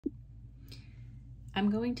I'm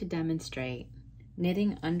going to demonstrate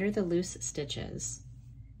knitting under the loose stitches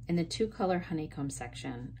in the 2-color honeycomb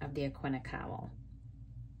section of the Aquinnah Cowl.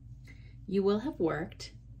 You will have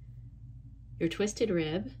worked your twisted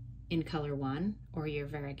rib in color 1 or your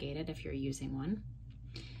variegated if you're using one.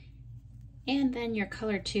 And then your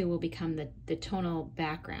color 2 will become the tonal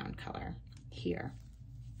background color here.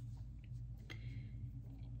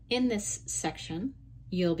 In this section,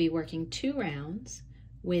 you'll be working 2 rounds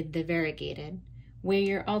with the variegated, where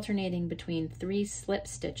you're alternating between 3 slip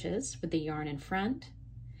stitches with the yarn in front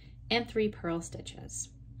and 3 purl stitches.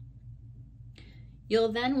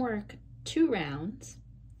 You'll then work 2 rounds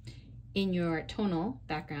in your tonal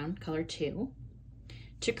background color 2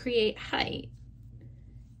 to create height,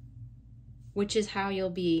 which is how you'll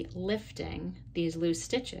be lifting these loose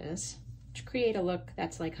stitches to create a look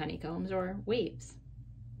that's like honeycombs or waves.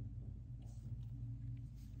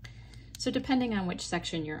 So depending on which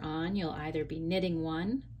section you're on, you'll either be knitting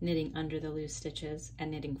 1, knitting under the loose stitches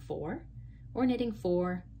and knitting 4, or knitting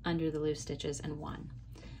 4 under the loose stitches and 1.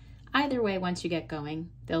 Either way, once you get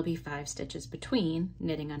going, there'll be 5 stitches between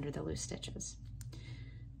knitting under the loose stitches.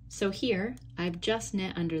 So here, I've just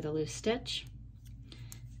knit under the loose stitch.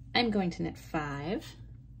 I'm going to knit 5.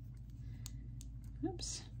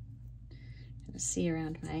 Oops. I'm gonna see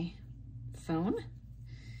around my phone.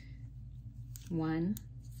 1,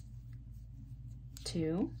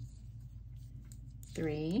 2,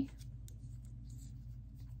 3,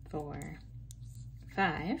 4,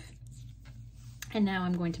 5. And now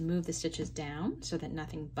I'm going to move the stitches down so that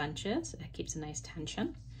nothing bunches. It keeps a nice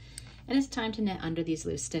tension. And it's time to knit under these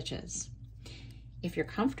loose stitches. If you're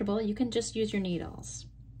comfortable, you can just use your needles.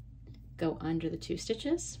 Go under the 2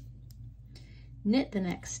 stitches, knit the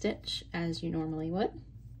next stitch as you normally would.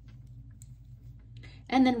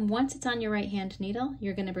 And then once it's on your right hand needle,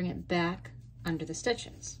 you're going to bring it back under the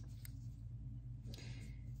stitches.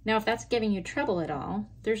 Now, if that's giving you trouble at all,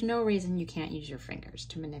 there's no reason you can't use your fingers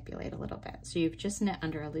to manipulate a little bit. So you've just knit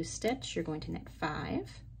under a loose stitch. You're going to knit 5,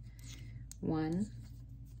 1,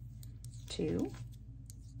 2,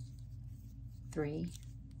 3,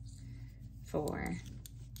 4,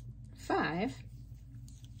 5.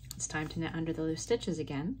 It's time to knit under the loose stitches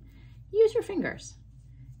again. Use your fingers.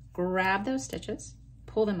 Grab those stitches,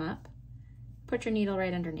 pull them up, put your needle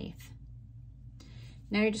right underneath.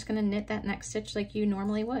 Now you're just going to knit that next stitch like you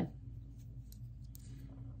normally would.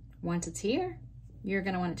 Once it's here, you're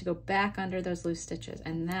going to want it to go back under those loose stitches,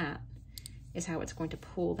 and that is how it's going to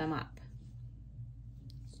pull them up.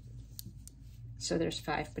 So there's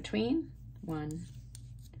 5 between. 1,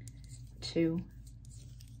 2,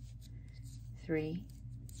 3,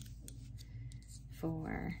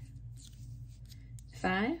 4,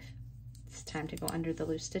 5. It's time to go under the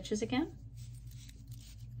loose stitches again.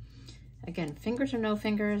 Again, fingers or no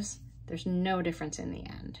fingers, there's no difference in the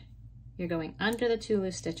end. You're going under the 2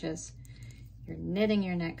 loose stitches, you're knitting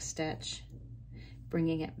your next stitch,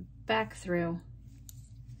 bringing it back through,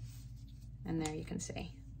 and there you can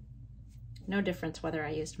see. No difference whether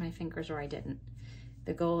I used my fingers or I didn't.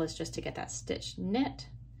 The goal is just to get that stitch knit,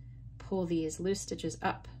 pull these loose stitches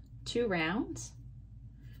up 2 rounds,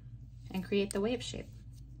 and create the wave shape.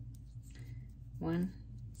 1,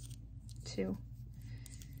 2,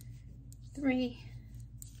 3,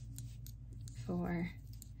 4,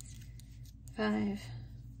 5,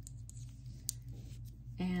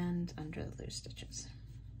 and under the loose stitches.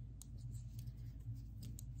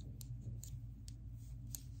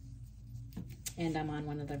 And I'm on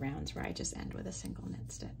one of the rounds where I just end with a single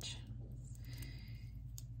knit stitch.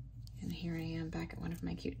 And here I am back at one of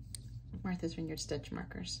my cute Martha's Vineyard stitch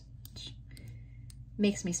markers, which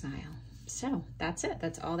makes me smile. So that's it.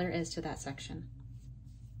 That's all there is to that section.